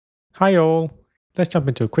Hi all! Let's jump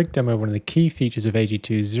into a quick demo of one of the key features of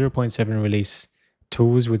AG2's 0.7 release,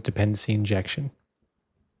 Tools with Dependency Injection.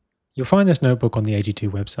 You'll find this notebook on the AG2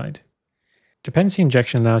 website. Dependency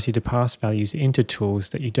injection allows you to pass values into tools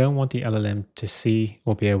that you don't want the LLM to see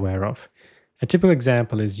or be aware of. A typical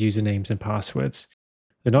example is usernames and passwords.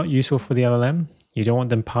 They're not useful for the LLM, you don't want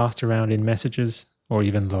them passed around in messages or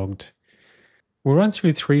even logged. We'll run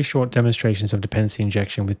through 3 short demonstrations of dependency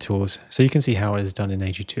injection with tools so you can see how it is done in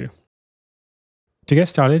AG2. To get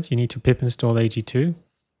started, you need to pip install AG2,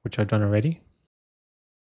 which I've done already.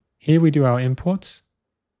 Here we do our imports,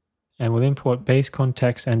 and we'll import base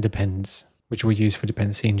context and dependence, which we'll use for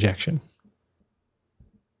dependency injection.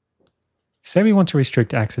 Say we want to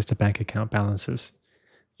restrict access to bank account balances.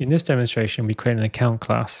 In this demonstration, we create an account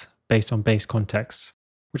class based on base contexts,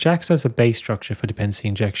 which acts as a base structure for dependency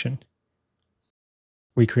injection.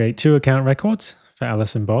 We create 2 account records for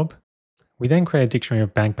Alice and Bob. We then create a dictionary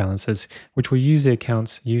of bank balances, which will use the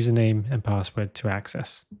account's username and password to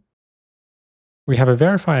access. We have a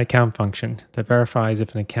verify account function that verifies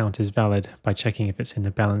if an account is valid by checking if it's in the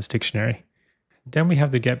balance dictionary. Then we have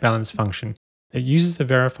the getBalance function that uses the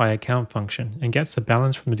verify account function and gets the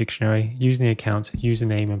balance from the dictionary using the account's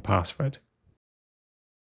username and password.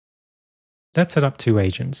 Let's set up 2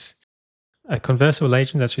 agents. A conversable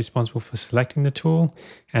agent that's responsible for selecting the tool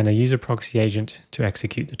and a user proxy agent to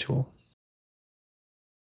execute the tool.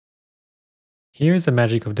 Here is the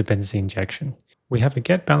magic of dependency injection. We have a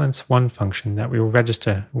getBalance1 function that we will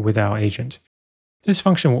register with our agent. This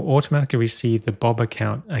function will automatically receive the Bob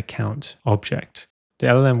account object. The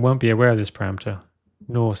LLM won't be aware of this parameter,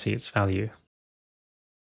 nor see its value.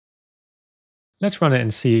 Let's run it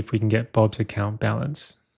and see if we can get Bob's account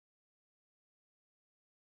balance.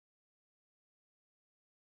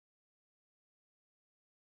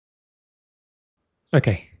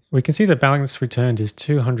 Okay, we can see the balance returned is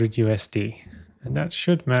 200 USD. And that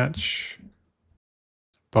should match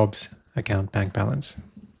Bob's account bank balance.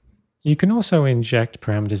 You can also inject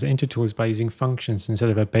parameters into tools by using functions instead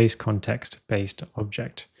of a base context-based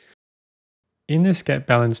object. In this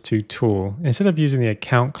getBalance2 tool, instead of using the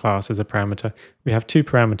account class as a parameter, we have 2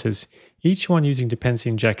 parameters, each one using dependency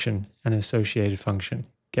injection and an associated function,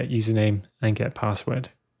 getUsername and getPassword.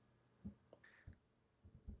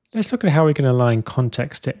 Let's look at how we can align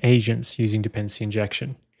context to agents using dependency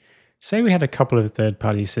injection. Say we had a couple of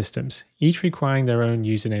third-party systems, each requiring their own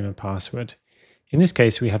username and password. In this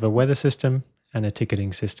case, we have a weather system and a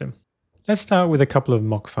ticketing system. Let's start with a couple of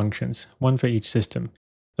mock functions, one for each system.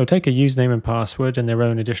 They'll take a username and password and their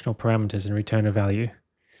own additional parameters and return a value.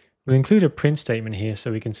 We'll include a print statement here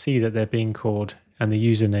so we can see that they're being called and the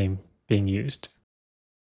username being used.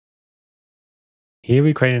 Here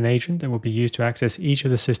we create an agent that will be used to access each of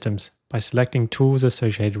the systems by selecting tools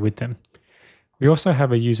associated with them. We also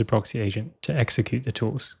have a user proxy agent to execute the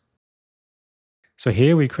tools. So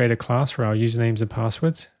here we create a class for our usernames and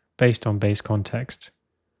passwords based on base context.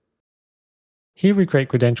 Here we create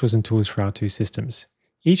credentials and tools for our 2 systems.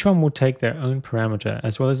 Each one will take their own parameter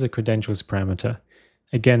as well as the credentials parameter.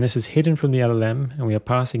 Again, this is hidden from the LLM and we are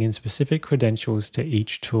passing in specific credentials to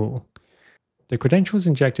each tool. The credentials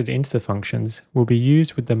injected into the functions will be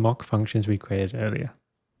used with the mock functions we created earlier.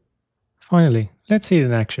 Finally, let's see it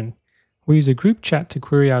in action. We'll use a group chat to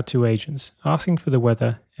query our 2 agents, asking for the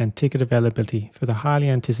weather and ticket availability for the highly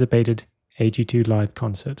anticipated AG2 live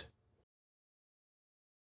concert.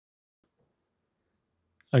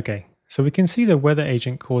 Okay, so we can see the weather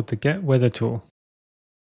agent called the getWeather tool,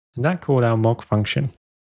 and that called our mock function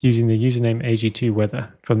using the username AG2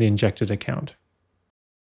 weather from the injected account.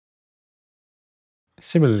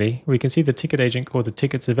 Similarly, we can see the ticket agent called the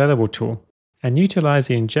tickets available tool and utilize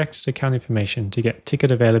the injected account information to get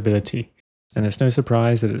ticket availability, and it's no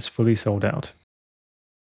surprise that it's fully sold out.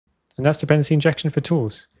 And that's dependency injection for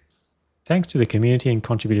tools. Thanks to the community and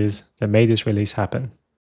contributors that made this release happen.